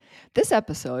This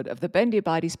episode of the Bendy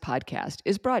Bodies podcast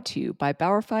is brought to you by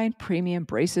Bauerfeind Premium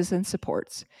Braces and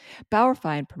Supports.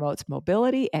 Bauerfeind promotes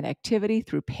mobility and activity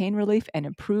through pain relief and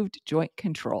improved joint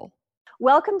control.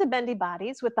 Welcome to Bendy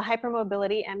Bodies with the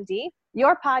Hypermobility MD,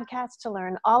 your podcast to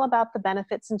learn all about the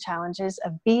benefits and challenges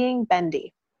of being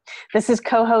bendy. This is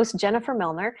co-host Jennifer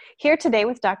Milner, here today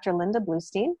with Dr. Linda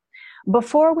Bluestein.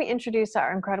 Before we introduce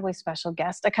our incredibly special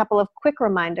guest, a couple of quick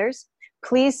reminders.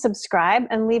 Please subscribe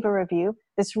and leave a review.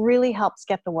 This really helps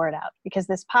get the word out because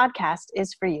this podcast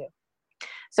is for you.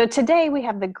 So today we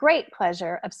have the great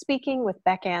pleasure of speaking with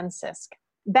Beckanne Sisk.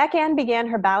 Beckanne began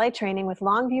her ballet training with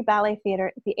Longview Ballet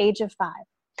Theatre at the age of 5.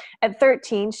 At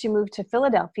 13, she moved to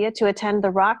Philadelphia to attend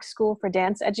the Rock School for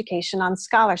Dance Education on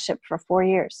scholarship for 4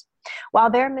 years. While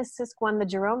there, Ms. Sisk won the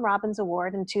Jerome Robbins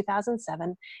Award in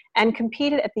 2007 and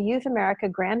competed at the Youth America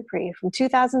Grand Prix from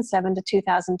 2007 to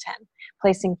 2010,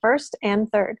 placing first and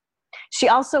third. She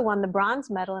also won the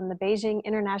bronze medal in the Beijing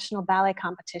International Ballet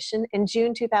Competition in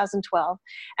June 2012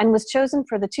 and was chosen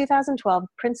for the 2012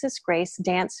 Princess Grace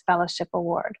Dance Fellowship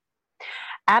Award.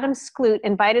 Adam Skloot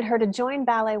invited her to join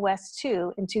Ballet West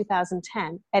 2 in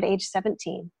 2010 at age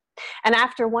 17. And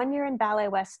after 1 year in Ballet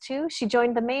West 2, she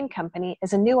joined the main company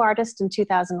as a new artist in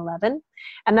 2011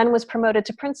 and then was promoted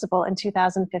to principal in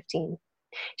 2015.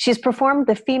 She's performed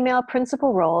the female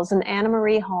principal roles in Anna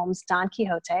Marie Holmes' Don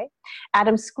Quixote,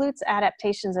 Adam Skloot's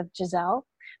adaptations of Giselle,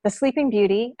 The Sleeping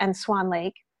Beauty, and Swan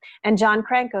Lake, and John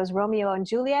Cranko's Romeo and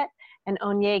Juliet and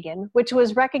Onegin, which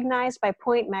was recognized by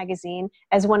Point magazine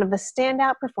as one of the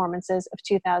standout performances of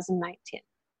 2019.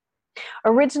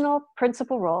 Original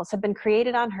principal roles have been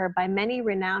created on her by many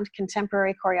renowned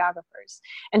contemporary choreographers,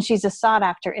 and she's a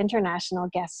sought-after international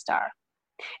guest star.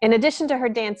 In addition to her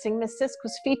dancing, Ms. Sisk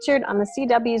was featured on the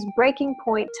CW's Breaking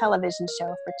Point television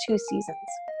show for 2 seasons.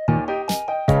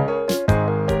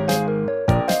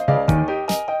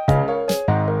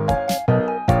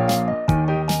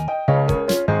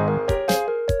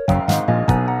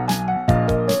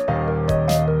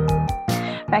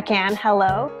 Beckanne,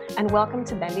 hello, and welcome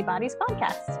to Bendy Bodies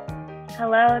podcast.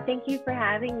 Hello, thank you for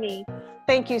having me.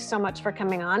 Thank you so much for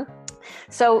coming on.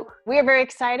 So we are very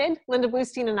excited, Linda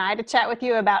Bluestein and I, to chat with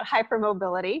you about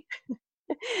hypermobility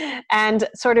and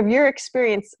sort of your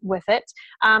experience with it.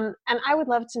 And I would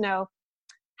love to know,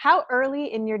 how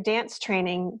early in your dance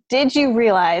training did you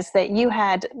realize that you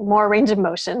had more range of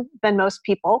motion than most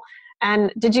people?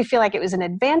 And did you feel like it was an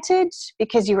advantage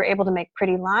because you were able to make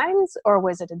pretty lines, or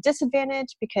was it a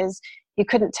disadvantage because you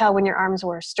couldn't tell when your arms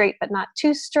were straight but not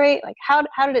too straight? Like how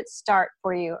did it start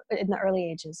for you in the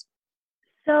early ages?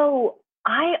 So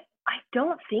I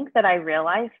don't think that I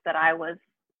realized that I was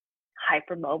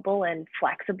hypermobile and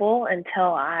flexible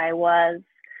until I was,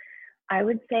 I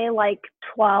would say like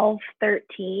 12,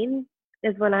 13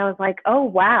 is when I was like, oh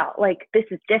wow, like this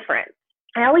is different.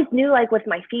 I always knew like with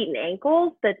my feet and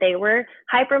ankles that they were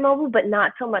hypermobile, but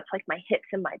not so much like my hips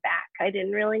and my back. I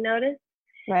didn't really notice.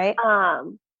 Right.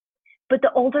 But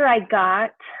the older I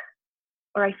got,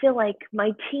 or I feel like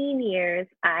my teen years,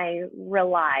 I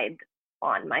relied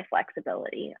on my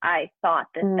flexibility. I thought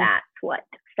that that's what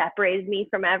separated me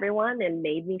from everyone and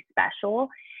made me special.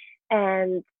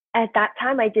 And at that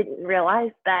time, I didn't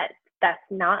realize that that's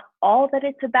not all that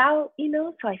it's about, you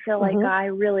know? So I feel like I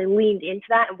really leaned into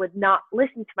that and would not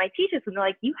listen to my teachers when they're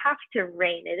like, you have to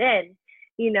rein it in,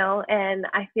 you know? And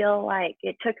I feel like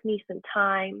it took me some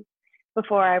time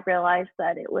before I realized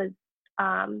that it was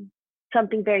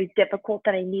something very difficult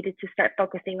that I needed to start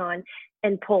focusing on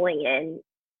and pulling in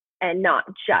and not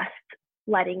just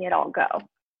letting it all go.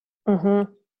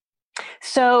 Mm-hmm.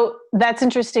 So that's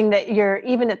interesting that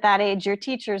even at that age, your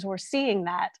teachers were seeing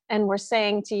that and were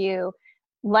saying to you,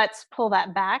 let's pull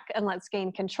that back and let's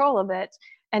gain control of it,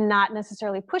 and not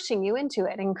necessarily pushing you into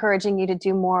it, encouraging you to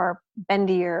do more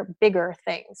bendier, bigger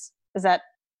things. Is that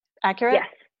accurate? Yes.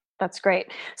 That's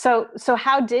great. So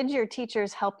how did your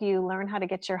teachers help you learn how to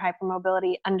get your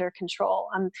hypermobility under control?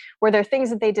 Were there things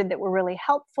that they did that were really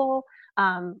helpful?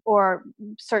 Or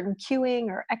certain cueing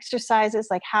or exercises?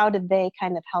 Like how did they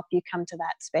kind of help you come to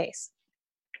that space?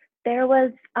 There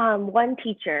was one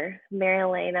teacher,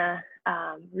 Marilena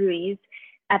Ruiz,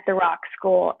 at the Rock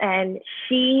School, and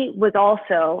she was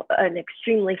also an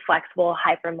extremely flexible,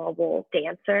 hypermobile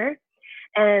dancer.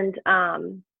 And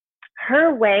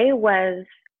her way was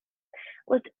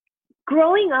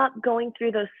growing up, going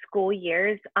through those school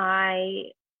years,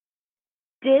 I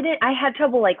had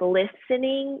trouble like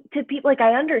listening to people. Like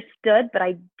I understood, but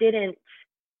I didn't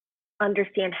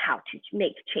understand how to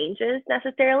make changes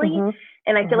necessarily. Mm-hmm.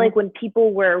 And I feel like when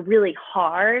people were really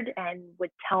hard and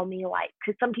would tell me, like,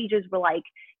 because some teachers were like,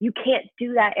 you can't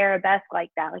do that arabesque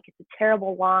like that, like it's a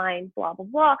terrible line, blah blah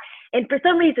blah. And for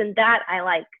some reason that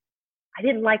I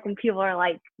didn't like when people are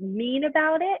like mean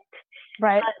about it.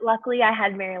 Right. But luckily I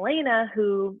had Mary Elena,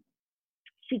 who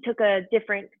she took a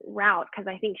different route, because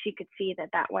I think she could see that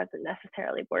that wasn't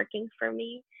necessarily working for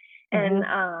me. And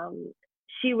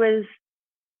she was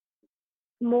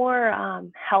more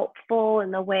helpful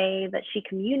in the way that she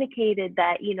communicated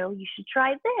that, you know, you should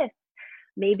try this.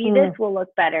 Maybe this will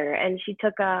look better. And she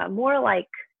took a more like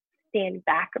stand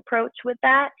back approach with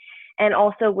that. And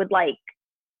also would like,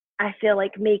 I feel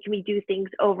like, make me do things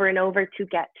over and over to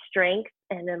get strength,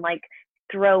 and then like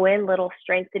throw in little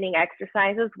strengthening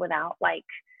exercises without like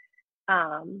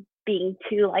being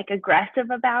too like aggressive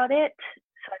about it.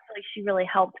 So I feel like she really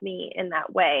helped me in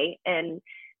that way. And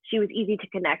she was easy to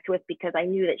connect with because I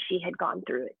knew that she had gone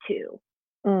through it too.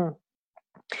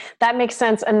 That makes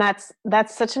sense. And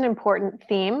that's such an important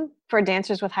theme for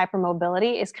dancers with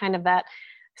hypermobility, is kind of that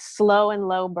slow and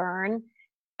low burn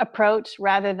approach,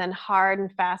 rather than hard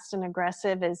and fast and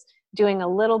aggressive, is doing a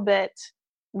little bit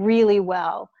really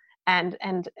well and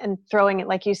throwing it,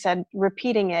 like you said,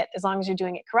 repeating it as long as you're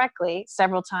doing it correctly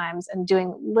several times, and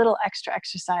doing little extra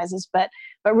exercises, but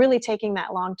really taking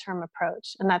that long-term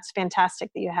approach. And that's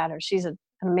fantastic that you had her. She's an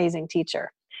amazing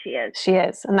teacher. She is. She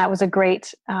is. And that was a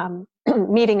great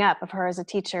meeting up of her as a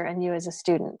teacher and you as a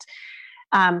student.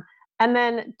 And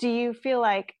then do you feel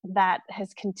like that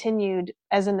has continued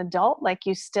as an adult? Like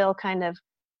you still kind of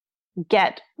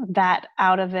get that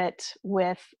out of it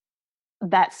with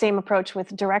that same approach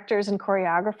with directors and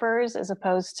choreographers, as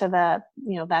opposed to the,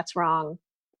 you know, that's wrong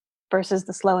versus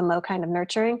the slow and low kind of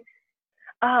nurturing?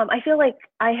 I feel like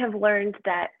I have learned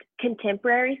that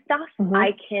contemporary stuff,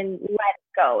 I can let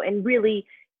go and really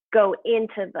go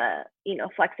into the, you know,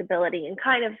 flexibility and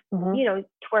kind of, you know,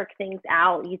 twerk things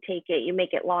out. You take it, you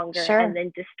make it longer, and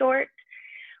then distort.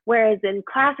 Whereas in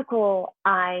classical,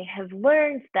 I have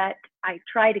learned that I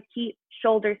try to keep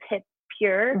shoulders, hips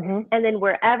pure. And then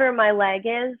wherever my leg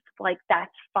is, like,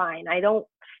 that's fine. I don't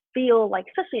feel like,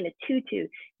 especially in a tutu,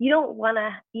 you don't want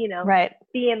to, you know,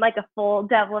 be in like a full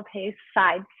développé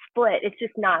side split. It's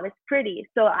just not as pretty.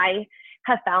 So I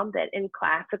have found that in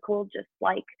classical, just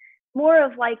like more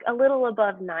of like a little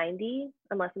above 90,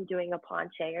 unless I'm doing a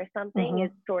penché or something, is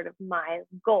sort of my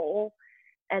goal.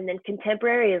 And then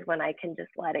contemporary is when I can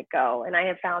just let it go. And I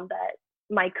have found that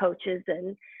my coaches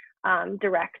and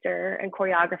director and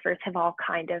choreographers have all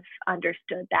kind of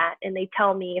understood that. And they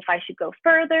tell me if I should go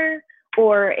further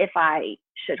or if I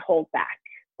should hold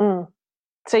back.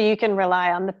 So you can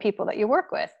rely on the people that you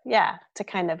work with, to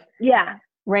kind of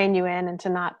rein you in and to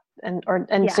not,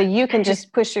 so you can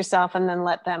just push yourself and then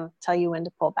let them tell you when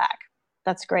to pull back.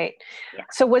 That's great.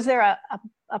 So was there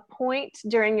a point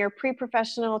during your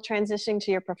pre-professional transitioning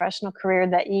to your professional career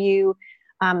that you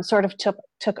sort of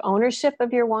took ownership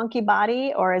of your wonky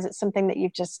body, or is it something that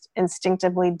you've just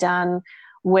instinctively done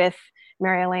with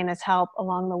Mary Elena's help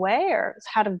along the way, or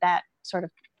how did that sort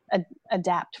of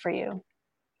adapt for you?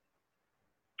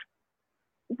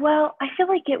 Well, I feel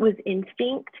like it was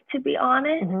instinct, to be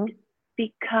honest,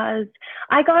 because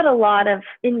I got a lot of,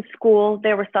 in school,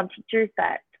 there were some teachers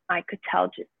that I could tell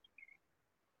just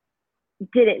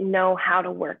didn't know how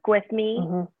to work with me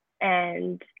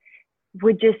and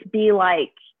would just be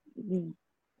like,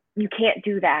 you can't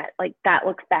do that. Like, that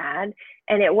looks bad.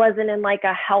 And it wasn't in like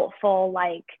a helpful,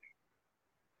 like,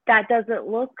 that doesn't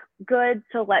look good,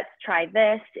 so let's try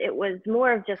this. It was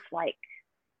more of just like,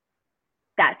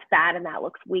 that's bad and that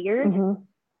looks weird,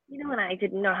 you know, and I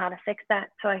didn't know how to fix that.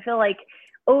 So I feel like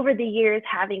over the years,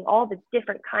 having all the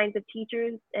different kinds of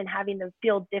teachers and having them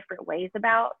feel different ways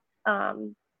about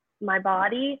my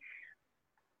body,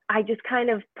 I just kind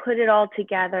of put it all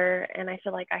together, and I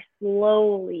feel like I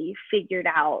slowly figured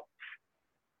out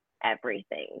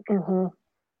everything.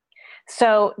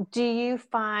 So do you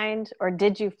find, or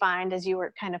did you find, as you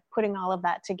were kind of putting all of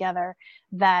that together,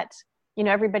 that, you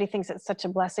know, everybody thinks it's such a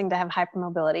blessing to have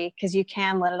hypermobility because you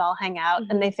can let it all hang out,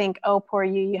 and they think, oh, poor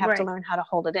you have to learn how to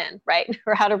hold it in, right?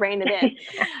 Or how to rein it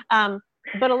in.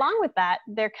 But along with that,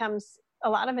 there comes a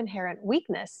lot of inherent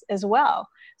weakness as well.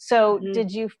 So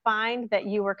did you find that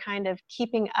you were kind of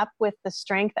keeping up with the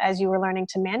strength as you were learning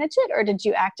to manage it, or did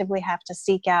you actively have to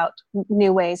seek out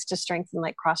new ways to strengthen,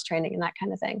 like cross training and that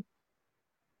kind of thing?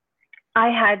 I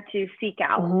had to seek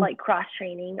out like cross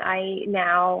training. I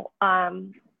now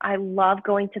I love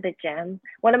going to the gym.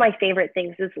 One of my favorite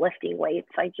things is lifting weights.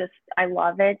 I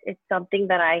love it. It's something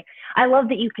that I love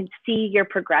that you can see your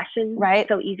progression Right.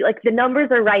 so easy. Like the numbers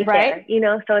are right there, you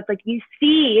know, so it's like you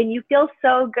see and you feel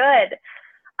so good.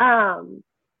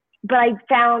 But I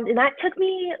found, and that took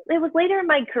me, it was later in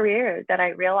my career that I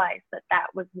realized that that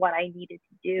was what I needed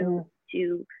to do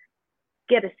to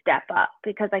get a step up,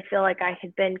 because I feel like I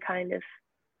had been kind of,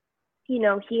 you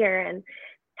know, here, and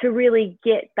to really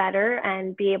get better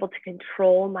and be able to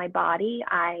control my body,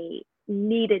 I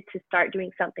needed to start doing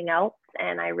something else.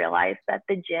 And I realized that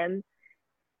the gym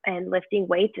and lifting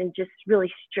weights and just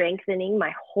really strengthening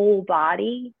my whole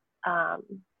body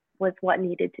was what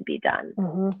needed to be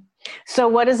done. So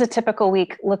what does a typical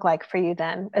week look like for you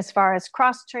then, as far as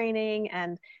cross training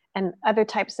and other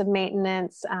types of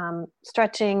maintenance,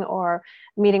 stretching, or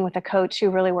meeting with a coach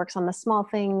who really works on the small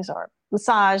things, or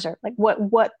massage, or like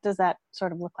what does that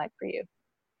sort of look like for you?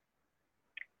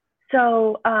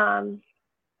 So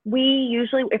we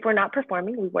usually, if we're not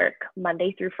performing, we work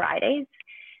Monday through Fridays,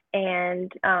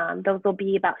 and those will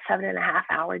be about 7.5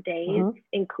 hour days,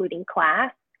 including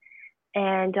class.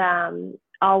 And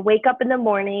I'll wake up in the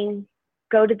morning,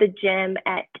 go to the gym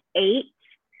at 8,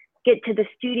 get to the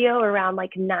studio around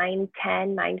like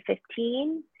 9:10,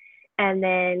 9:15. And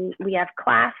then we have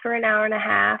class for an hour and a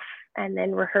half, and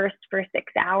then rehearse for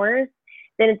 6 hours.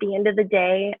 Then at the end of the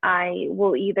day, I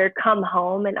will either come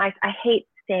home, and I hate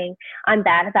saying, I'm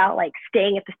bad about like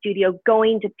staying at the studio,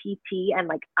 going to PT and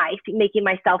like making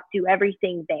myself do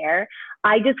everything there.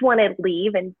 I just want to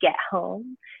leave and get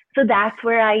home. So that's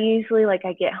where I usually, like,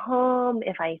 I get home.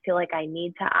 If I feel like I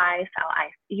need to ice, I'll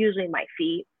ice usually my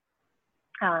feet,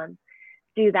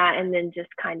 do that, and then just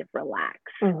kind of relax.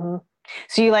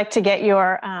 So you like to get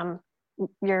your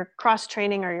cross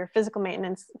training or your physical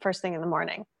maintenance first thing in the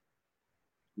morning?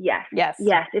 Yes.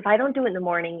 If I don't do it in the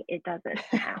morning, it doesn't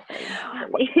happen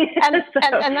for me.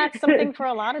 and that's something for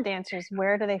a lot of dancers.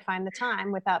 Where do they find the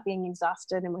time without being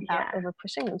exhausted and without over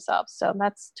pushing themselves? So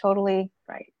that's totally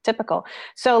typical.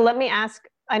 So let me ask,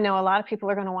 I know a lot of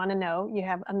people are going to want to know, you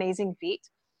have amazing feet,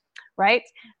 right?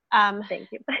 Thank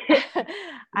you.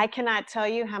 I cannot tell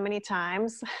you how many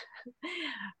times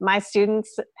my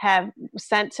students have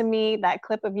sent to me that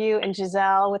clip of you and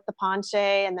Giselle with the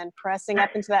penché and then pressing up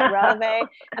into that releve.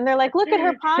 And they're like, look at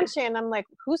her penché. And I'm like,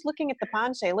 who's looking at the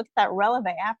penché? Look at that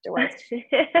releve afterwards.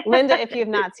 Linda, if you have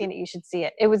not seen it, you should see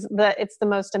it. It's the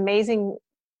most amazing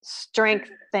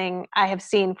strength thing I have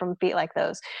seen from feet like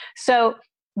those. So,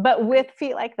 but with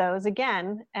feet like those,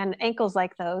 again, and ankles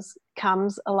like those,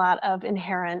 comes a lot of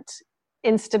inherent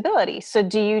instability. So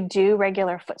do you do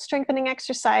regular foot strengthening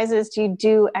exercises? Do you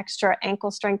do extra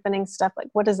ankle strengthening stuff? Like,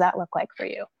 what does that look like for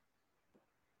you?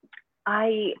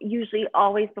 I usually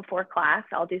always before class,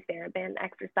 I'll do TheraBand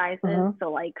exercises.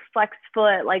 So like flex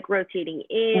foot, like rotating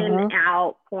in,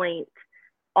 out, point,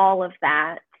 all of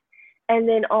that. And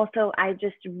then also I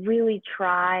just really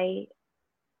try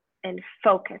and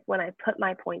focus when I put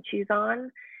my point shoes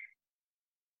on,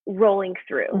 rolling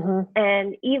through.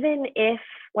 And even if,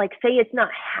 like, say it's not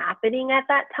happening at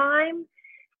that time,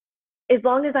 as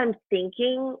long as I'm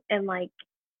thinking and like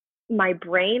my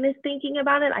brain is thinking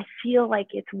about it, I feel like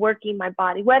it's working my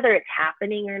body, whether it's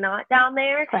happening or not down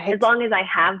there. As long as I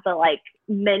have the like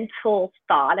mental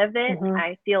thought of it,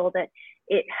 I feel that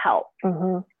it helps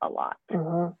a lot.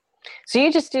 So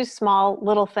you just do small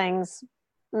little things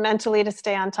mentally to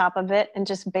stay on top of it, and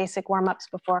just basic warm-ups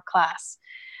before class.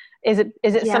 Is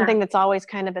it something that's always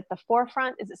kind of at the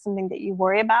forefront? Is it something that you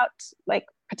worry about, like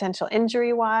potential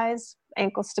injury wise,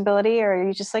 ankle stability, or are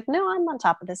you just like, no, I'm on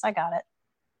top of this, I got it?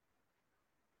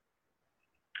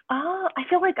 I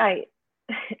feel like I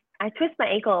twist my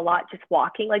ankle a lot just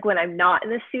walking. Like when I'm not in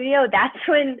the studio, that's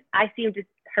when I seem to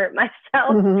hurt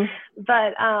myself.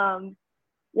 But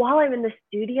while I'm in the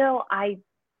studio,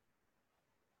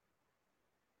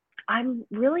 I'm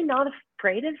really not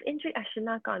afraid of injury. I should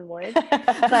knock on wood,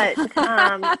 but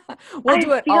we'll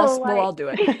do it. I'll do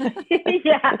it.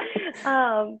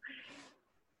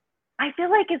 I feel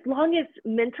like as long as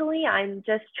mentally I'm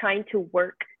just trying to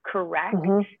work correct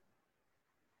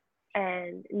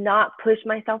and not push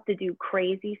myself to do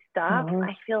crazy stuff,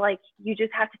 I feel like you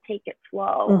just have to take it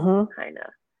slow, kind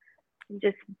of, and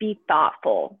just be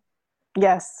thoughtful.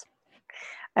 Yes,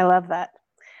 I love that.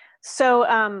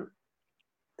 So,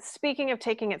 speaking of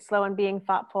taking it slow and being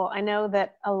thoughtful, I know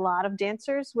that a lot of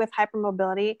dancers with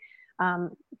hypermobility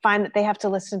find that they have to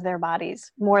listen to their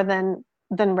bodies more than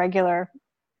regular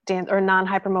or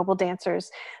non-hypermobile dancers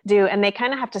do. And they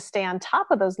kind of have to stay on top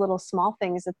of those little small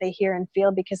things that they hear and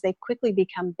feel, because they quickly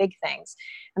become big things.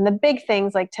 And the big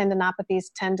things like tendinopathies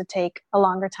tend to take a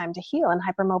longer time to heal in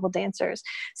hypermobile dancers.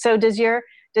 So does your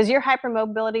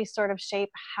hypermobility sort of shape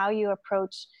how you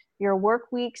approach your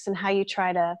work weeks, and how you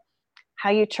try to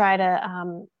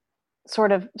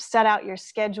sort of set out your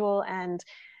schedule and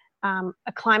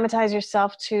acclimatize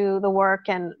yourself to the work,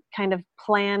 and kind of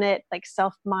plan it, like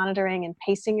self-monitoring and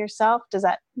pacing yourself? Does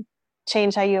that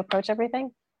change how you approach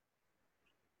everything?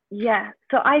 Yeah.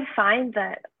 So I find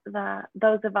that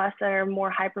those of us that are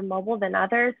more hypermobile than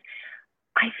others,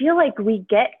 I feel like we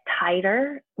get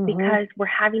tighter because we're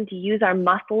having to use our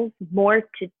muscles more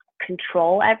to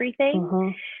control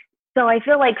everything. So I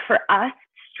feel like for us,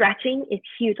 stretching is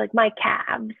huge. Like my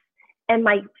calves and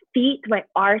my feet, my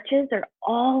arches are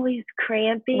always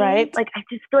cramping. Right. Like I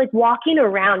just feel like walking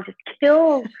around just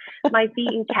kills my feet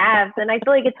and calves. And I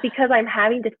feel like it's because I'm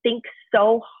having to think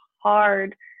so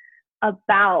hard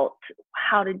about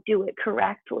how to do it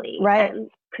correctly, right, and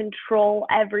control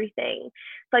everything.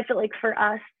 So I feel like for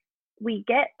us, we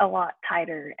get a lot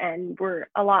tighter and we're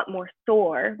a lot more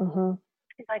sore. So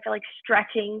I feel like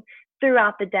stretching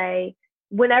throughout the day,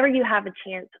 whenever you have a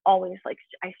chance, always like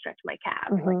I stretch my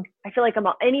calves. Like I feel like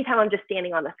anytime I'm just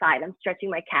standing on the side, I'm stretching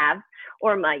my calves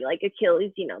or my like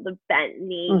Achilles, you know, the bent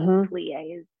knee,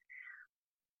 plies.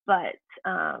 But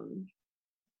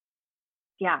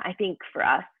yeah, I think for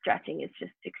us, stretching is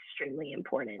just extremely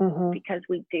important because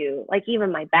we do, like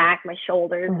even my back, my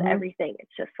shoulders, everything.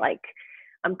 It's just like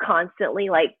I'm constantly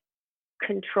like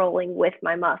controlling with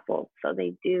my muscles, so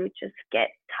they do just get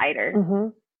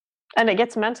tighter. And it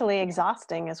gets mentally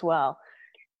exhausting as well.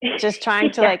 Just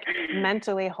trying to like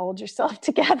mentally hold yourself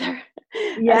together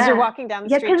as you're walking down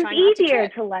the street. Because it's easier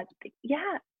to let,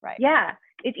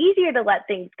 it's easier to let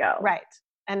things go. Right.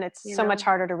 And it's so much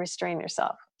harder to restrain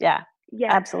yourself. Yeah.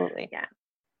 Absolutely.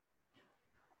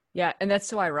 Yeah, and that's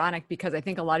so ironic because I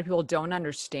think a lot of people don't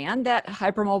understand that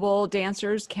hypermobile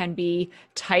dancers can be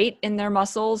tight in their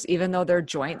muscles, even though their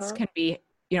joints can be,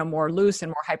 you know, more loose and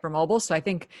more hypermobile. So I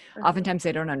think oftentimes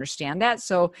they don't understand that.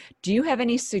 So do you have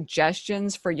any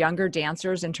suggestions for younger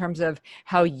dancers in terms of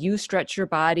how you stretch your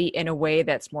body in a way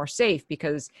that's more safe?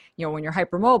 Because, you know, when you're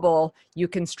hypermobile, you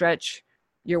can stretch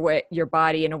your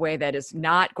body in a way that is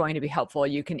not going to be helpful.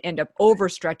 You can end up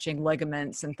overstretching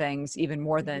ligaments and things even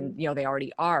more than, you know, they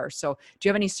already are. So do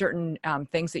you have any certain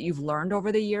things that you've learned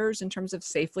over the years in terms of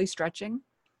safely stretching?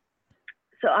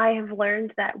 So I have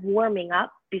learned that warming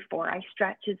up before I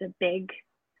stretch is a big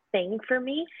thing for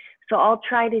me. So I'll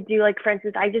try to do, like, for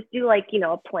instance, I just do like, you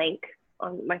know, a plank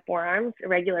on my forearms, a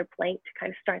regular plank to kind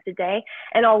of start the day.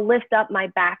 And I'll lift up my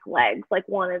back legs like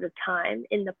one at a time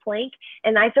in the plank.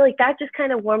 And I feel like that just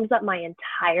kind of warms up my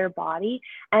entire body.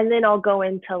 And then I'll go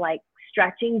into like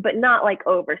stretching, but not like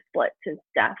over splits and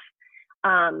stuff.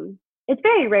 It's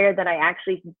very rare that I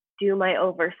actually do my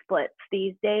over splits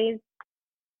these days.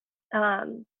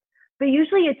 But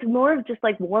usually it's more of just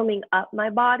like warming up my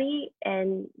body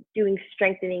and doing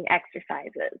strengthening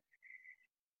exercises.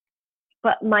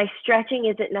 But my stretching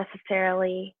isn't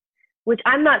necessarily, which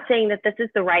I'm not saying that this is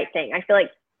the right thing. I feel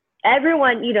like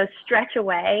everyone, you know, stretch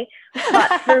away.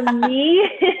 But for me,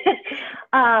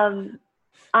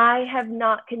 I have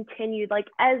not continued, like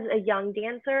as a young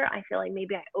dancer, I feel like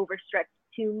maybe I overstretched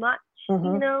too much,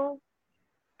 you know,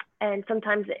 and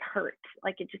sometimes it hurt.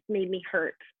 Like it just made me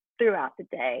hurt throughout the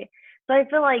day. So I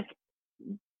feel like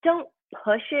don't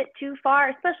push it too far,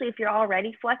 especially if you're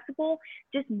already flexible.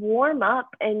 Just warm up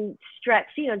and stretch,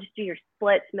 you know, just do your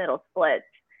splits, middle splits,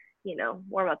 you know,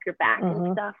 warm up your back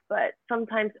and stuff. But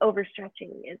sometimes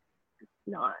overstretching is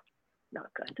not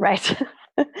good. Right.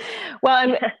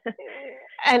 Well,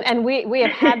 and we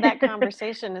have had that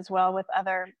conversation as well with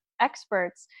other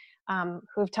experts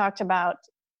who've talked about,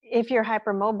 if you're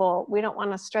hypermobile, we don't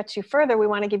want to stretch you further. We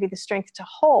want to give you the strength to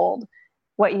hold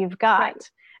what you've got. Right.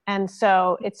 And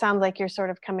so it sounds like you're sort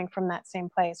of coming from that same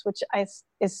place, which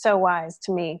is so wise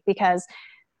to me, because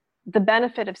the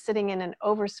benefit of sitting in an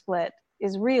oversplit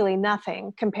is really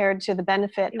nothing compared to the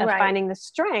benefit of finding the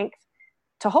strength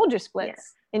to hold your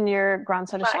splits in your grand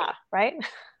saut de chat, right?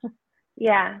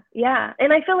 Yeah.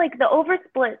 And I feel like the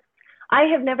oversplits, I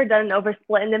have never done an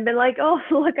oversplit and then been like, oh,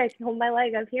 look, I can hold my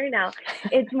leg, I'm here now.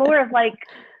 It's more of like,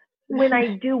 when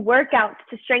I do workouts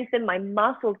to strengthen my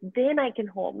muscles, then I can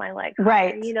hold my leg higher.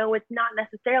 Right. You know, it's not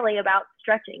necessarily about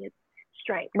stretching, it's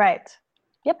strength. Right.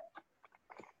 Yep.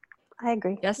 I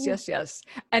agree. Yes.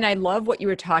 And I love what you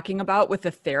were talking about with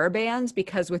the TheraBands,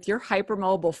 because with your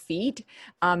hypermobile feet,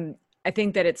 I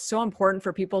think that it's so important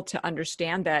for people to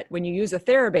understand that when you use a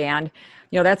TheraBand,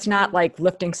 that's not like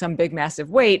lifting some big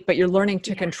massive weight, but you're learning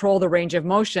to control the range of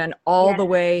motion all the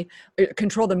way,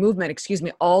 control the movement, excuse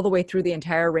me, all the way through the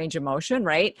entire range of motion,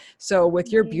 right? So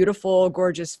with your beautiful,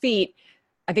 gorgeous feet,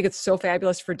 I think it's so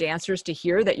fabulous for dancers to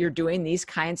hear that you're doing these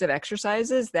kinds of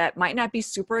exercises that might not be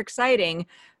super exciting,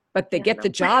 but they get the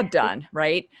job done,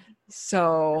 right?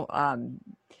 So,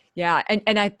 yeah.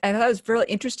 And I thought it was really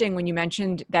interesting when you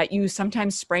mentioned that you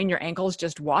sometimes sprain your ankles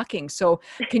just walking. So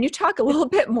can you talk a little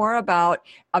bit more about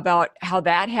how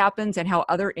that happens and how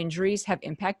other injuries have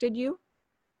impacted you?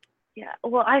 Yeah.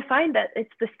 Well, I find that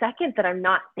it's the second that I'm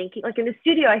not thinking, like in the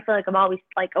studio, I feel like I'm always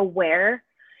like aware,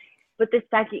 but the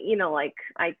second, like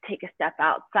I take a step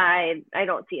outside, I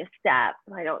don't see a step,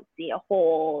 I don't see a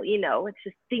hole, it's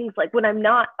just things like when I'm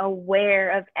not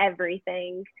aware of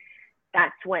everything,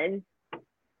 that's when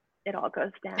it all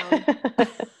goes down.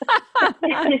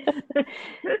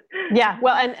 Yeah.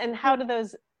 Well, and how do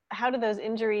those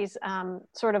injuries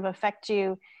sort of affect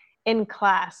you in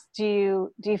class? Do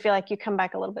you feel like you come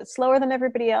back a little bit slower than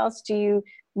everybody else? Do you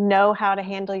know how to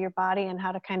handle your body and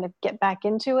how to kind of get back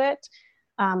into it?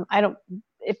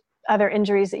 If other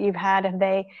injuries that you've had, have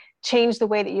they changed the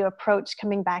way that you approach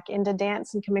coming back into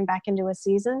dance and coming back into a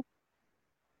season?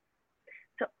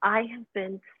 So I have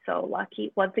been so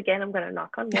lucky. Once again, I'm going to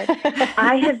knock on wood.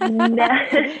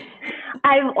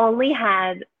 I've only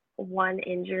had one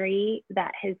injury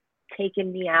that has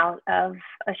taken me out of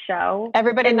a show.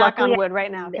 Everybody and knock on wood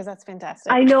right now, because that's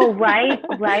fantastic. I know, right?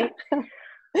 Right.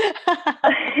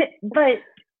 But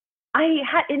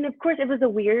and of course it was a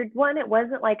weird one. It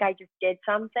wasn't like I just did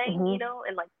something,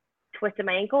 and like twisted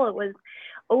my ankle. It was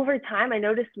over time, I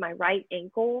noticed my right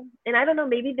ankle, and I don't know,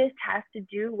 maybe this has to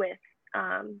do with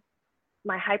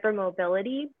my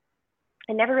hypermobility.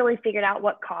 I never really figured out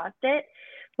what caused it,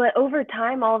 but over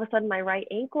time, all of a sudden my right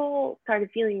ankle started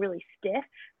feeling really stiff.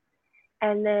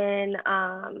 And then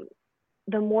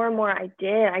the more and more I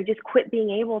did, I just quit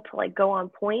being able to like go on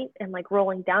point, and like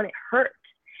rolling down, it hurt.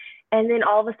 And then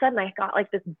all of a sudden I got like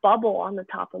this bubble on the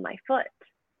top of my foot,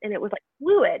 and it was like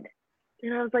fluid.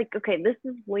 And I was like, okay, this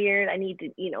is weird. I need to,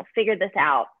 figure this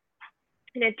out.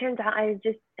 And it turns out I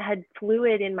just had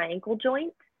fluid in my ankle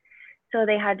joint. So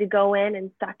they had to go in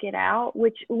and suck it out,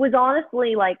 which was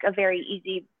honestly like a very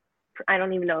easy, I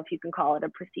don't even know if you can call it a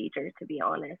procedure, to be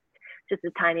honest. Just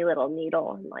a tiny little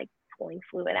needle and like pulling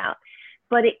fluid out.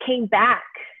 But it came back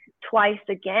twice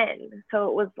again. So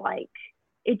it was like,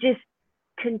 it just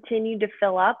continued to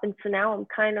fill up. And so now I'm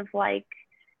kind of like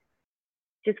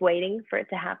just waiting for it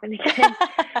to happen again.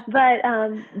 But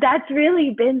that's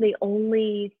really been the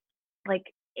only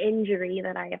like injury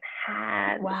that I have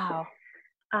had. Wow.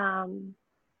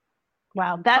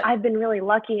 Wow. That I've been really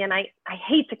lucky, and I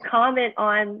hate to comment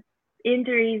on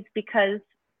injuries because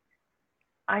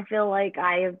I feel like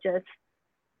I have just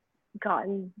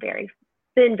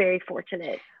been very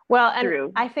fortunate. Well,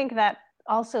 and I think that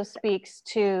also speaks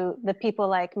to the people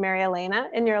like Mary Elena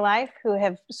in your life who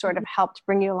have sort of helped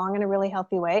bring you along in a really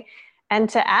healthy way, and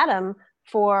to Adam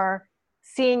for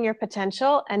seeing your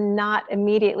potential and not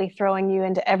immediately throwing you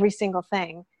into every single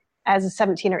thing as a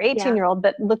 17 or 18-year-old,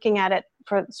 but looking at it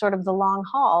for sort of the long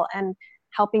haul and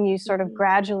helping you sort of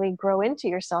gradually grow into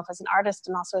yourself as an artist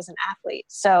and also as an athlete.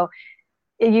 So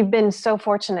you've been so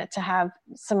fortunate to have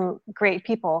some great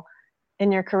people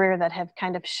in your career that have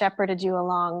kind of shepherded you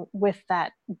along with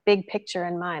that big picture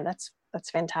in mind. That's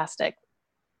fantastic.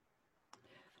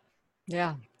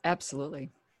 Yeah,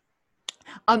 absolutely.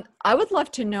 I would love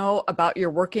to know about your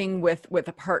working with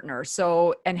a partner,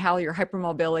 and how your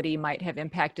hypermobility might have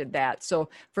impacted that. So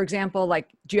for example, like,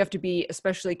 do you have to be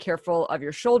especially careful of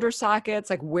your shoulder sockets,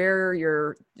 like where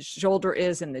your shoulder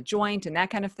is in the joint and that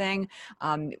kind of thing?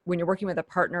 When you're working with a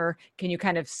partner, can you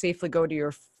kind of safely go to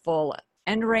your full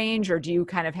end range, or do you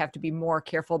kind of have to be more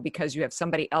careful because you have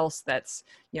somebody else that's,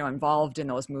 involved in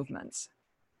those movements?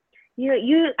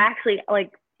 You actually,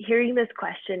 like, hearing this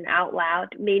question out loud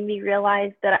made me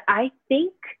realize that I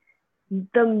think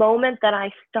the moment that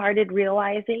I started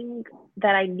realizing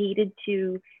that I needed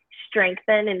to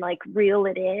strengthen and like reel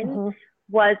it in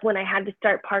was when I had to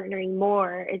start partnering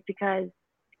more. Is because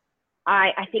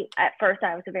I think at first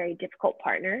I was a very difficult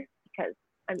partner because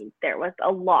there was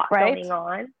a lot going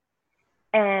on.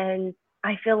 And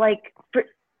I feel like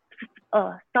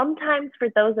sometimes for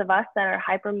those of us that are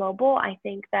hypermobile, I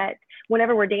think that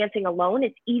whenever we're dancing alone,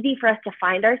 it's easy for us to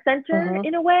find our center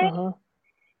in a way.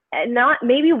 And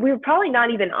maybe we're probably not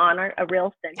even on a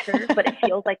real center, but it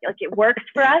feels like it works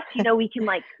for us. We can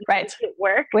like make it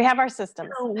work. We have our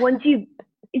systems. So once you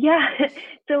yeah.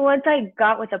 So once I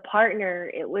got with a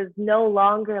partner, it was no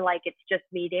longer like it's just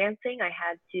me dancing. I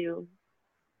had to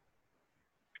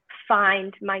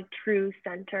find my true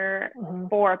center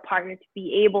for a partner to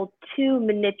be able to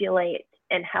manipulate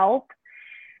and help.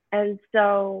 And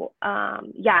so,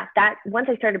 that once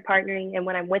I started partnering and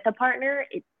when I'm with a partner,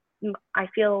 I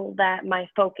feel that my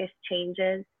focus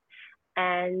changes,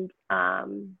 and I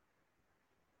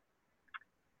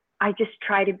just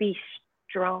try to be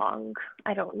strong.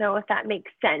 I don't know if that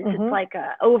makes sense. It's like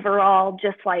a overall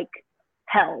just like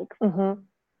held.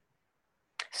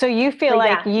 So you feel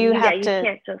like you have you to,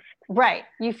 can't just, right.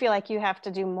 You feel like you have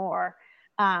to do more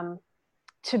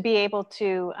to be able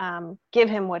to give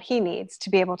him what he needs to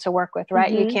be able to work with,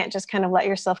 right? You can't just kind of let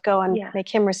yourself go and make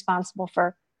him responsible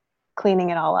for cleaning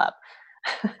it all up.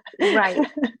 Right.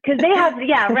 Because they have,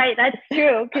 right. That's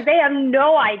true. Because they have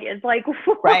no idea. It's like,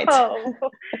 whoa, right.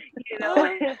 You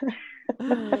know.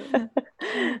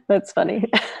 That's funny.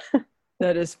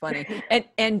 That is funny.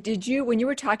 And did you, when you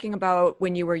were talking about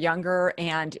when you were younger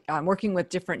and working with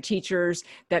different teachers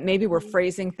that maybe were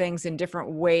phrasing things in different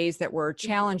ways that were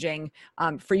challenging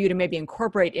for you to maybe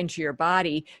incorporate into your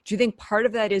body, do you think part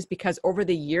of that is because over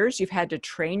the years you've had to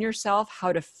train yourself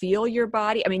how to feel your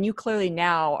body? I mean, you clearly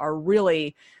now are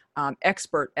really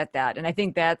expert at that. And I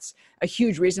think that's a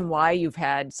huge reason why you've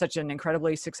had such an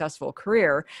incredibly successful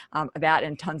career, that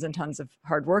and tons of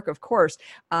hard work, of course.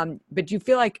 But do you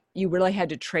feel like you really had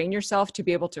to train yourself to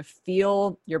be able to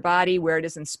feel your body, where it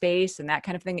is in space and that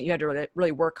kind of thing, that you had to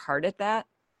really work hard at that?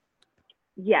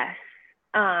 Yes.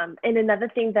 And another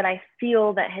thing that I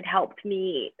feel that had helped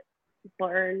me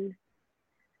learn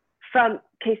so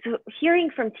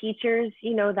hearing from teachers,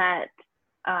 that,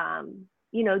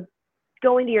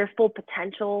 going to your full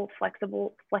potential,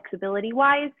 flexibility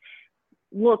wise,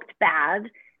 looked bad.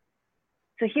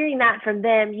 So hearing that from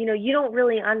them, you don't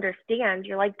really understand.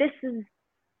 You're like, this is,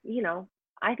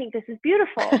 I think this is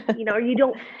beautiful, or you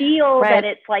don't feel that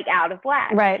it's like out of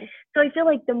whack. Right. So I feel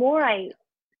like the more I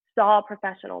saw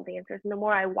professional dancers and the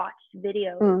more I watched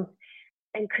videos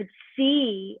and could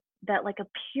see that like a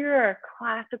pure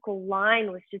classical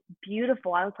line was just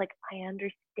beautiful, I was like, I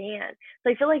understand.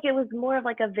 So I feel like it was more of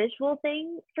like a visual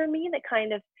thing for me that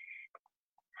kind of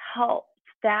helped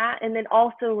that. And then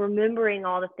also remembering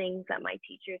all the things that my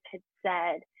teachers had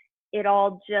said, it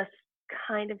all just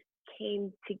kind of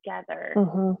came together.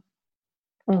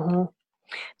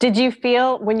 Did you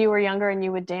feel when you were younger and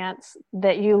you would dance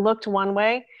that you looked one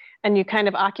way and you kind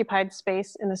of occupied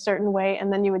space in a certain way,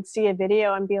 and then you would see a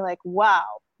video and be like, wow,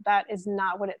 that is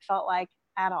not what it felt like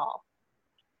at all?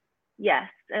 Yes,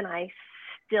 and I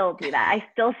still do that. I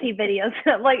still see videos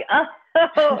and I'm like,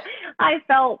 oh, I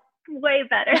felt way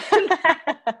better than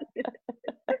that.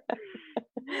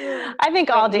 I think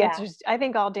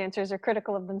all dancers are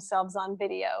critical of themselves on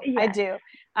video. Yes. I do. You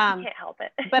can't help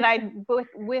it. But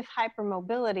with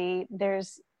hypermobility,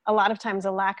 there's a lot of times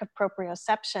a lack of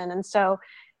proprioception. And so,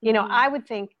 I would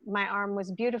think my arm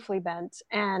was beautifully bent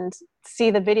and see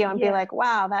the video and be like,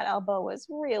 wow, that elbow was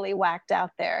really whacked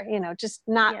out there. Just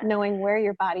not knowing where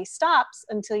your body stops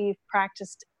until you've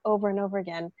practiced over and over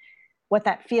again what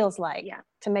that feels like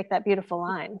to make that beautiful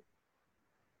line.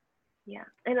 Yeah.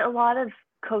 And a lot of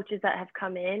coaches that have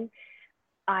come in,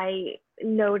 I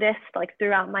noticed like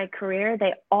throughout my career,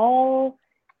 they all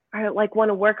are like want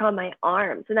to work on my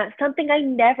arms, and that's something I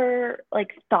never like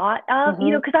thought of,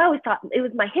 because I always thought it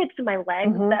was my hips and my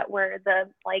legs that were the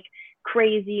like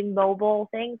crazy mobile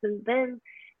things. And then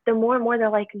the more and more they're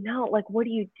like, no, like, what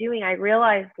are you doing? I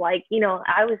realized like,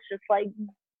 I was just like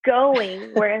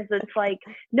going, whereas it's like,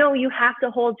 no, you have to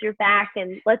hold your back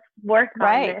and let's work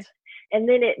on this. And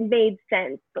then it made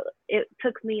sense, but it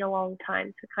took me a long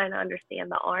time to kind of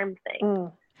understand the arm thing.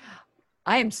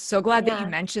 I am so glad that you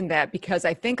mentioned that, because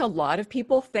I think a lot of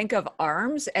people think of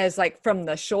arms as like from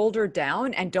the shoulder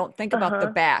down and don't think about the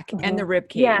back and the rib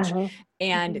cage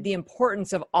and the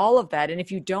importance of all of that. And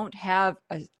if you don't have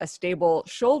a stable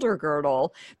shoulder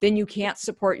girdle, then you can't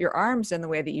support your arms in the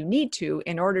way that you need to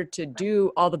in order to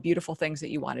do all the beautiful things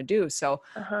that you want to do. So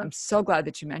I'm so glad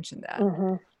that you mentioned that.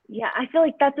 Yeah, I feel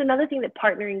like that's another thing that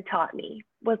partnering taught me,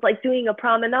 was like doing a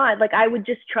promenade. Like I would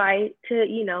just try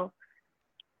to,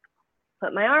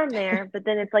 put my arm there, but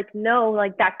then it's like, no,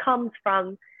 like that comes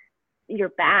from your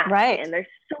back. And there's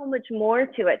so much more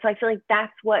to it. So I feel like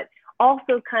that's what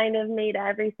also kind of made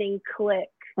everything click.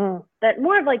 That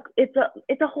more of like, it's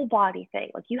a whole body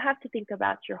thing. Like you have to think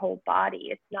about your whole body.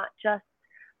 It's not just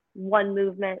one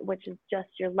movement, which is just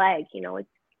your leg, it's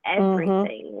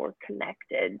everything. We're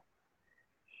connected.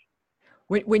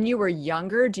 When you were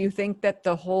younger, do you think that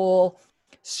the whole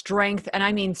strength, and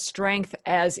I mean strength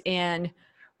as in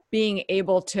being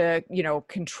able to,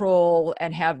 control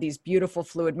and have these beautiful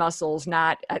fluid muscles,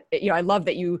 not, I love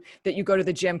that you go to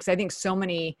the gym, because I think so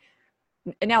many,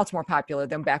 and now it's more popular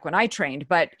than back when I trained,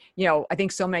 but I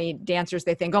think so many dancers,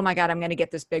 they think, oh my God, I'm going to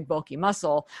get this big bulky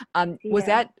muscle. Was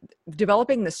that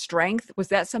developing the strength? Was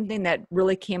that something that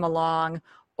really came along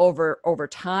over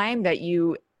time, that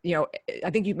I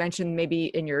think you mentioned maybe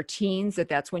in your teens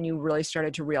that's when you really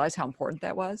started to realize how important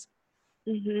that was?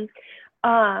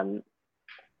 Mm-hmm.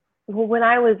 Well, when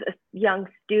I was a young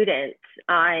student,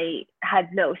 I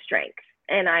had no strength,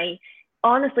 and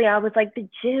honestly, I was like, the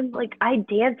gym, like I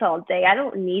dance all day. I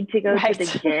don't need to go to the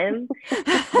gym.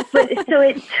 But so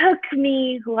it took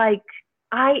me like,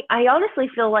 I honestly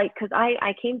feel like, cause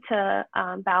I came to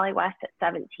Ballet West at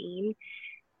 17.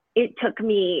 It took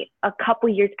me a couple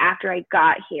years after I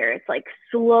got here. It's like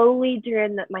slowly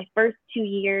during my first 2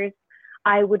 years,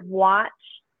 I would watch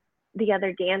the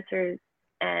other dancers,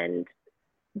 and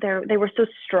they were so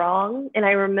strong. And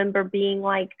I remember being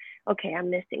like, okay, I'm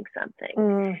missing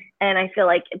something. And I feel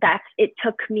like it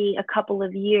took me a couple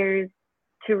of years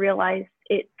to realize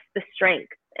it's the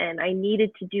strength, and I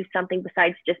needed to do something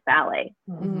besides just ballet.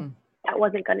 That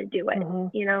wasn't going to do it,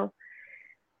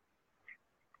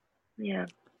 Yeah.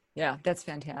 Yeah, that's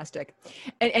fantastic.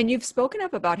 And you've spoken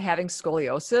up about having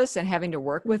scoliosis and having to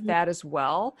work with that as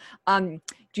well. Do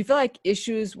you feel like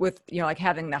issues with, like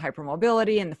having the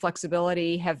hypermobility and the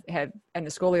flexibility have and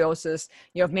the scoliosis,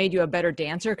 have made you a better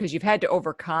dancer, because you've had to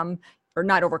overcome, or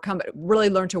not overcome, but really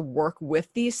learn to work with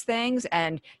these things?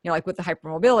 And, like with the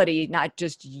hypermobility, not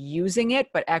just using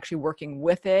it, but actually working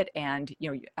with it. And,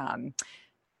 can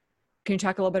you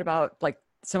talk a little bit about like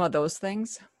some of those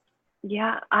things?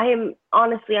 Yeah, I'm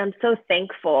so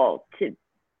thankful to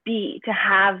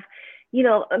have,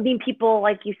 people,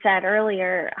 like you said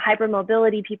earlier,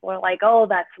 hypermobility, people are like, oh,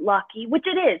 that's lucky, which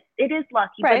it is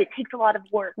lucky, but it takes a lot of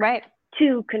work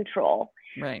to control.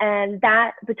 And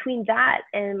that, between that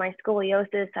and my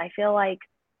scoliosis, I feel like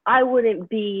I wouldn't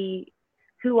be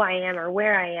who I am or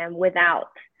where I am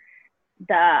without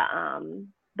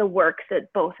the work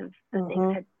that both of the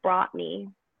things had brought me.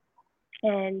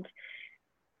 And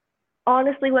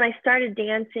honestly, when I started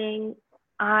dancing,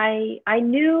 I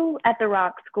knew at the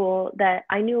rock school that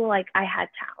I knew like I had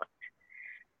talent,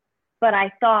 but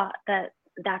I thought that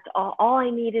that's all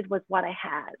I needed was what I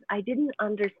had. I didn't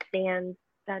understand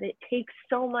that it takes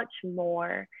so much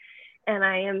more. And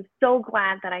I am so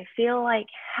glad that I feel like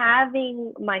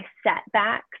having my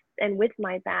setbacks, and with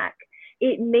my back,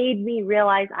 it made me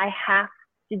realize I have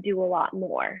to do a lot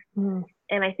more.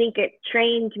 And I think it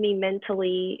trained me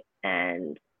mentally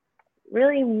and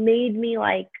really made me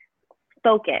like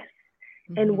focus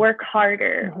and work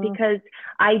harder, because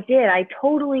I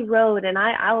totally rode, and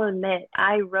I'll admit,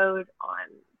 I rode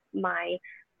on my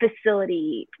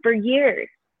facility for years.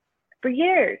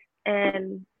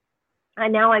 And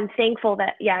now I'm thankful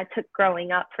that, it took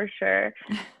growing up for sure,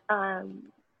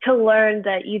 to learn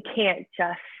that you can't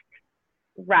just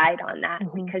ride on that,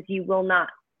 because you will not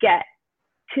get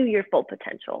to your full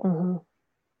potential.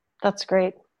 That's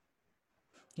great.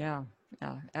 Yeah,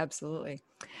 absolutely.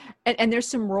 And there's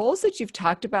some roles that you've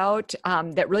talked about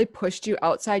that really pushed you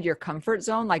outside your comfort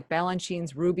zone, like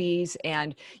Balanchine's rubies,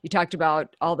 and you talked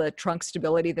about all the trunk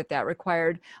stability that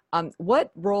required.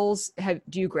 What roles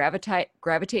do you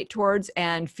gravitate towards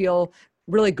and feel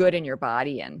really good in your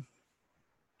body in?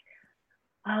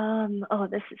 Oh,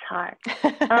 this is hard.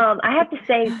 I have to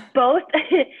say both,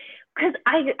 because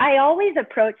I always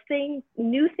approach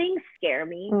new things scare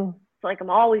me. So like,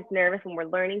 I'm always nervous when we're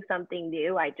learning something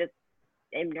new. I just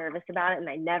am nervous about it, and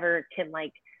I never can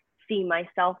like see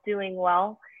myself doing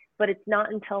well. But it's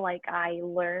not until like I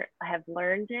have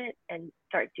learned it and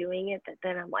start doing it that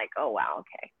then I'm like, oh wow,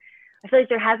 okay. I feel like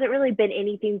there hasn't really been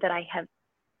anything that I have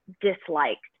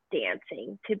disliked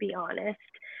dancing, to be honest.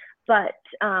 But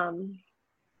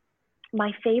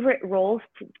my favorite roles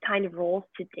to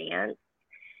dance,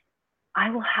 I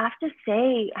will have to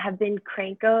say, have been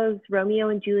Cranko's Romeo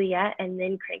and Juliet, and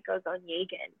then Cranko's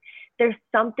Onegin. There's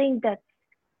something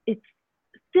it's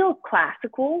still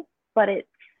classical, but it's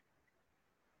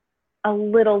a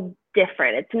little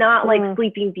different. It's not like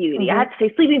Sleeping Beauty. I have to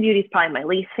say, Sleeping Beauty is probably my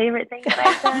least favorite thing that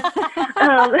I've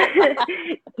done.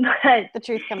 But the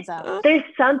truth comes out. There's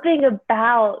something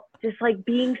about just like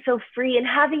being so free and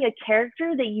having a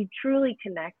character that you truly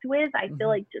connect with. I feel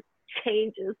like just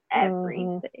changes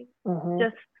everything.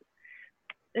 Just,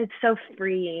 it's so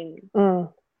freeing.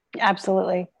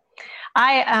 Absolutely.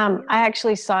 I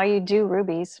actually saw you do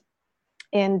rubies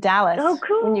in Dallas. Oh,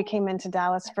 cool. When you came into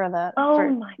Dallas for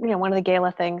one of the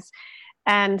gala things.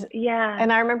 And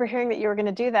I remember hearing that you were going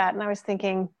to do that, and I was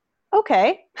thinking,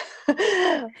 okay,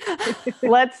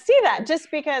 let's see that. Just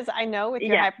because I know with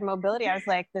your hypermobility, I was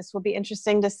like, this will be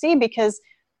interesting to see, because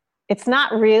it's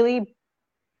not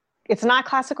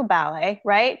classical ballet,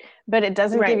 right? But it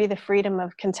doesn't give you the freedom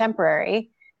of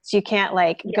contemporary. So you can't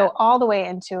go all the way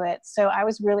into it. So I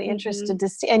was really interested to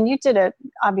see, and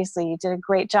obviously you did a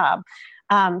great job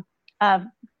of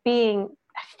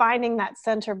finding that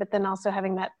center, but then also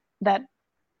having that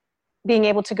being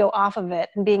able to go off of it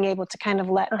and being able to kind of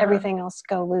let everything else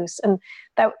go loose. And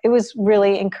that it was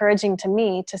really encouraging to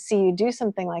me to see you do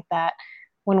something like that,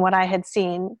 when what I had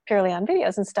seen purely on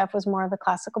videos and stuff was more of the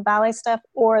classical ballet stuff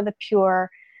or the pure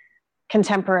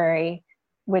contemporary,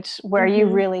 where you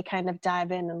really kind of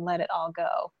dive in and let it all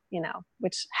go,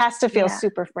 which has to feel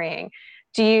super freeing.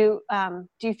 Do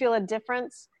you feel a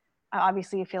difference?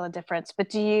 Obviously you feel a difference, but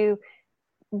do you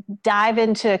dive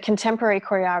into contemporary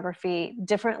choreography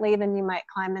differently than you might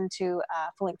climb into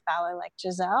full-length ballet like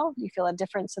Giselle? Do you feel a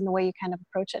difference in the way you kind of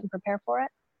approach it and prepare for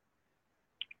it?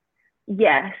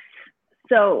 Yes.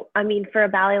 So, I mean, for a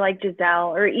ballet like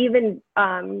Giselle or even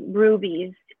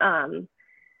Ruby's,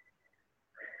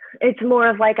 it's more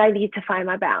of like, I need to find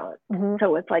my balance.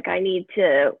 So it's like, I need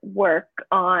to work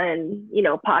on,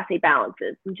 posse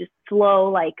balances and just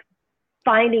slow,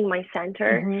 finding my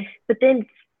center. But then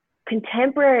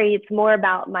contemporary, it's more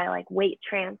about my weight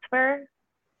transfer.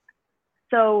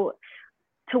 So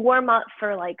to warm up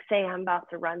for say I'm about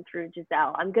to run through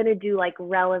Giselle, I'm going to do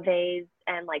releves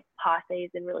and passes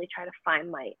and really try to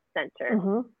find my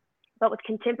center. But with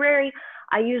contemporary,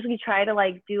 I usually try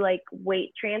to do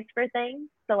weight transfer things.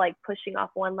 So pushing off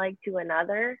one leg to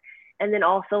another, and then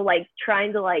also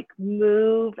trying to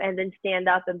move and then stand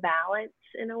up and balance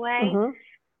in a way.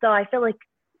 So I feel like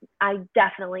I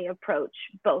definitely approach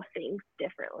both things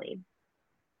differently.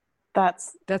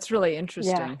 That's really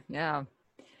interesting. Yeah.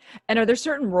 And are there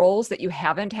certain roles that you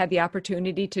haven't had the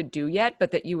opportunity to do yet,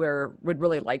 but that you would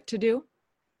really like to do?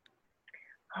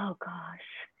 Oh gosh,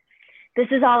 this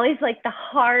is always the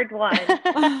hard one.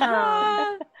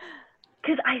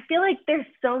 Because I feel like there's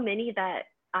so many that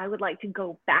I would like to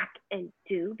go back and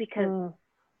do, because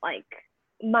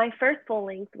my first full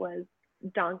length was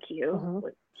Don Q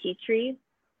with Keytree,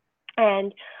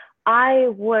 and I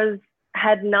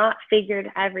had not figured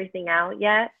everything out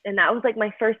yet, and that was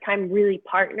my first time really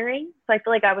partnering. So I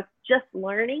feel like I was just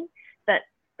learning that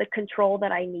the control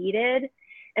that I needed,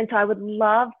 and so I would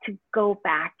love to go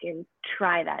back and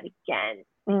try that again,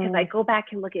 because I go back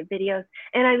and look at videos,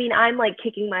 and I mean, I'm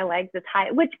kicking my legs as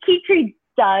high, which Keytree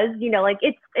does,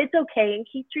 it's okay in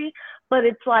Keytree, but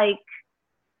it's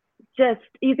just,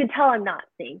 you can tell I'm not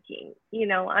thinking,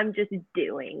 I'm just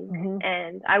doing.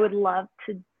 And I would love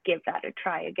to give that a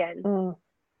try again.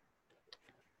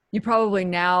 You probably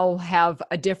now have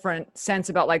a different sense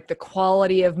about the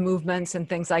quality of movements and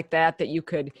things like that you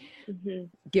could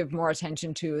give more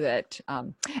attention to that.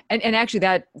 And actually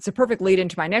that's a perfect lead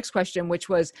into my next question, which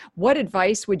was, what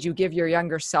advice would you give your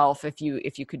younger self if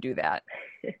you could do that?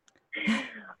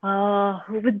 Oh,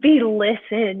 it would be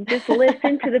just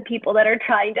listen to the people that are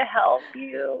trying to help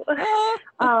you.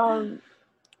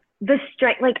 The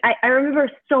strength, I remember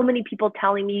so many people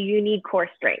telling me you need core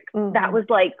strength. That was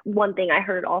one thing I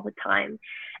heard all the time.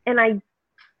 And I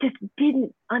just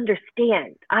didn't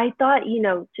understand. I thought,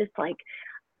 just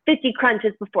 50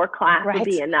 crunches before class would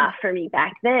be enough for me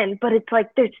back then. But it's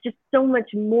there's just so much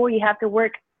more. You have to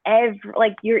work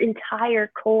your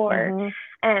entire core.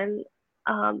 And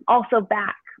also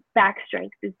back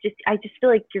strength is I just feel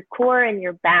like your core and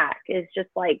your back is just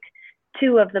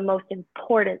two of the most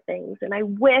important things. And I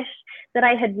wish that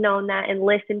I had known that and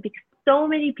listened, because so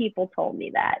many people told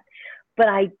me that, but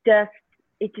I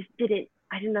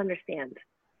didn't understand.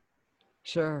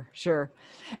 Sure.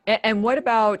 And what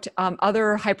about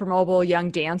other hypermobile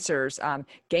young dancers,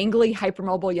 gangly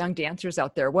hypermobile young dancers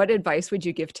out there? What advice would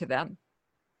you give to them?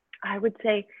 I would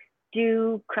say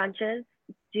do crunches,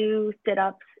 do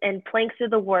sit-ups, and planks are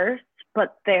the worst,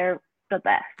 but they're the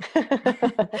best.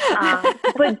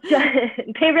 But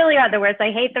they really are the worst.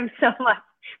 I hate them so much,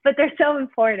 but they're so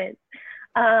important.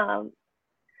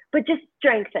 But just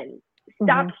strengthen.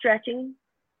 Stop stretching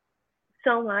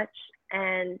so much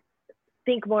and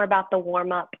think more about the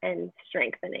warm-up and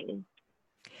strengthening.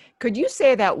 Could you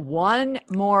say that one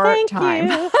more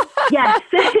time? Yes.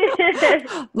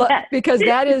 Because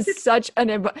that is such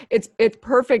it's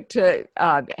perfect to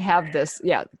have this.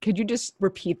 Yeah. Could you just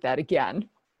repeat that again?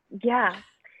 Yeah.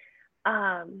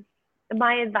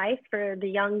 My advice for the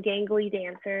young gangly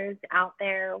dancers out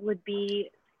there would be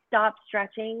stop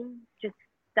stretching, just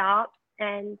stop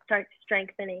and start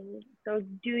strengthening. So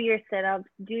do your sit-ups,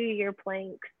 do your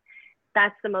planks,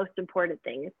 that's the most important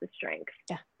thing, is the strength.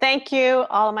 Yeah. Thank you,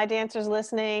 all of my dancers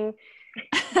listening.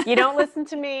 You don't listen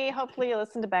to me. Hopefully you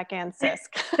listen to Beckanne Sisk.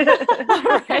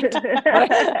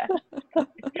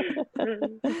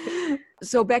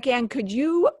 So Beckanne, could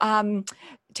you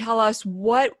tell us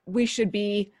what we should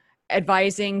be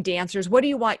advising dancers? What do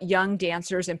you want young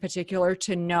dancers in particular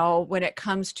to know when it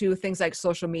comes to things like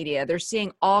social media? They're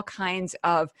seeing all kinds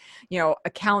of,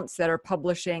 accounts that are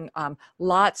publishing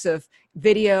lots of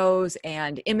videos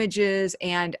and images,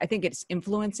 and I think it's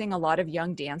influencing a lot of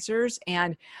young dancers.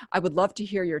 And I would love to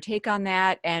hear your take on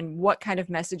that and what kind of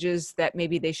messages that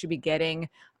maybe they should be getting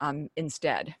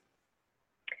instead.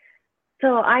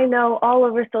 So I know all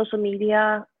over social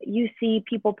media, you see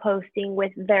people posting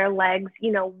with their legs,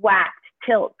 whacked,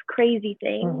 tilts, crazy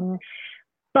things. Mm-hmm.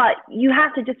 But you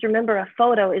have to just remember, a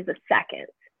photo is a second.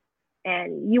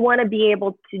 And you want to be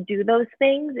able to do those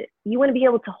things. You want to be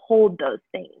able to hold those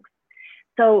things.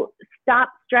 So stop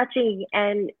stretching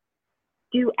and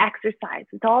do exercise.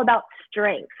 It's all about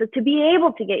strength. So to be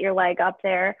able to get your leg up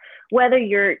there, whether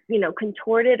you're,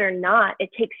 contorted or not, it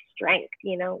takes strength,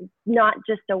 not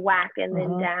just a whack and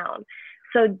then down.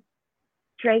 So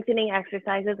strengthening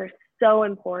exercises are so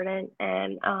important.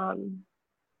 And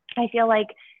I feel like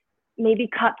maybe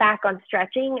cut back on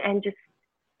stretching and just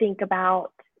think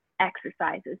about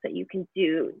exercises that you can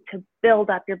do to build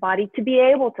up your body to be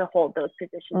able to hold those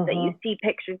positions that you see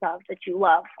pictures of that you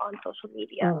love on social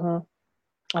media.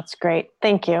 That's great.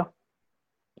 Thank you.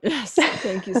 Yes,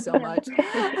 thank you so much.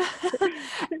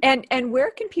 And where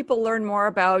can people learn more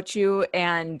about you?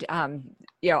 And I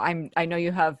know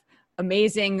you have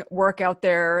amazing work out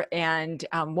there. And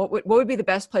what would be the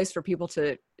best place for people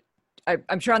to?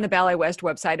 I'm sure on the Ballet West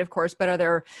website, of course. But are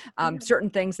there certain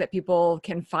things that people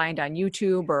can find on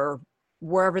YouTube or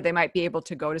wherever they might be able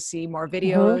to go to see more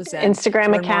videos and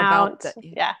Instagram account?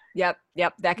 Yep,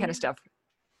 that kind of stuff.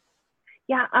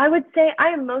 Yeah, I would say I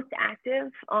am most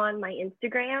active on my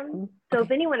Instagram. So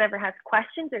if anyone ever has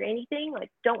questions or anything,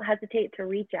 don't hesitate to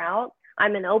reach out.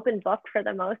 I'm an open book for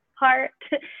the most part.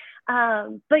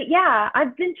 But yeah,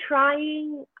 I've been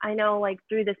trying, I know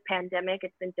through this pandemic,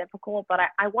 it's been difficult, but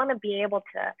I want to be able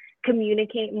to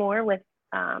communicate more with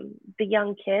the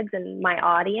young kids and my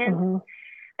audience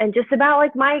and just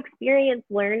about my experience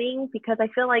learning, because I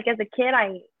feel like as a kid,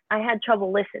 I had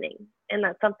trouble listening, and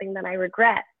that's something that I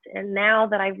regret. And now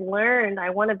that I've learned, I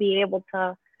want to be able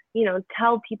to,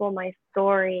 tell people my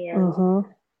story and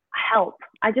help.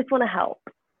 I just want to help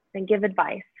and give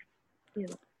advice.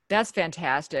 That's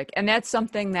fantastic. And that's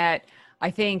something that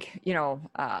I think,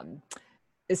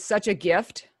 is such a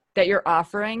gift that you're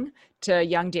offering to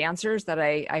young dancers that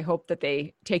I hope that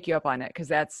they take you up on it, because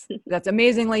that's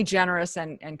amazingly generous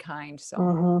and kind.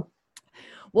 So.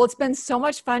 Well, it's been so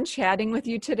much fun chatting with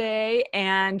you today,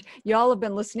 and y'all have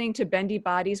been listening to Bendy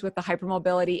Bodies with the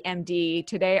Hypermobility MD.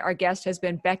 Today, our guest has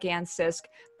been Beckanne Sisk,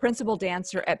 principal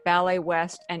dancer at Ballet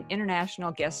West and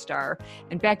international guest star.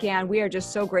 And Beckanne, we are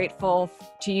just so grateful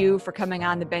to you for coming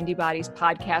on the Bendy Bodies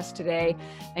podcast today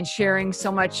and sharing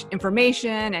so much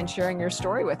information and sharing your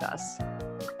story with us.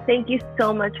 Thank you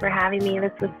so much for having me.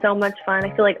 This was so much fun. I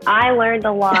feel like I learned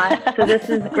a lot. So this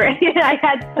is great. I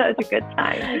had such a good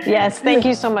time. Yes. Thank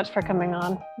you so much for coming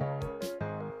on.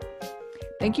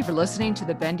 Thank you for listening to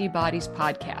the Bendy Bodies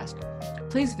podcast.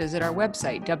 Please visit our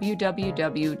website,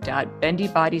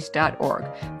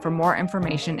 www.bendybodies.org, for more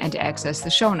information and to access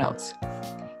the show notes.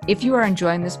 If you are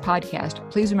enjoying this podcast,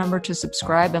 please remember to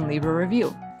subscribe and leave a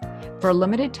review. For a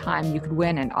limited time, you could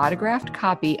win an autographed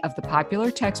copy of the popular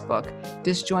textbook,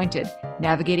 Disjointed,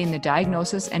 Navigating the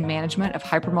Diagnosis and Management of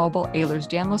Hypermobile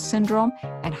Ehlers-Danlos Syndrome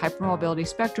and Hypermobility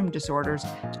Spectrum Disorders,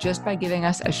 just by giving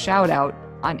us a shout out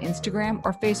on Instagram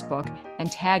or Facebook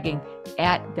and tagging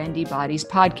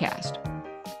 @BendyBodiesPodcast.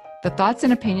 The thoughts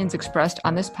and opinions expressed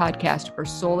on this podcast are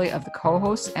solely of the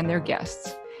co-hosts and their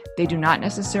guests. They do not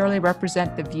necessarily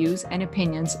represent the views and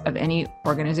opinions of any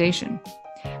organization.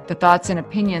 The thoughts and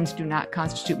opinions do not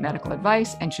constitute medical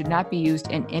advice and should not be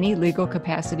used in any legal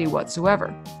capacity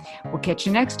whatsoever. We'll catch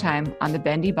you next time on the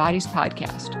Bendy Bodies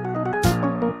podcast.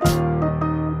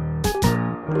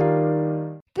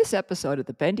 This episode of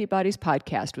the Bendy Bodies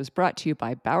podcast was brought to you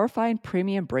by Bauerfeind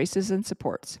Premium Braces and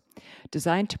Supports,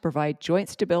 designed to provide joint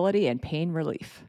stability and pain relief.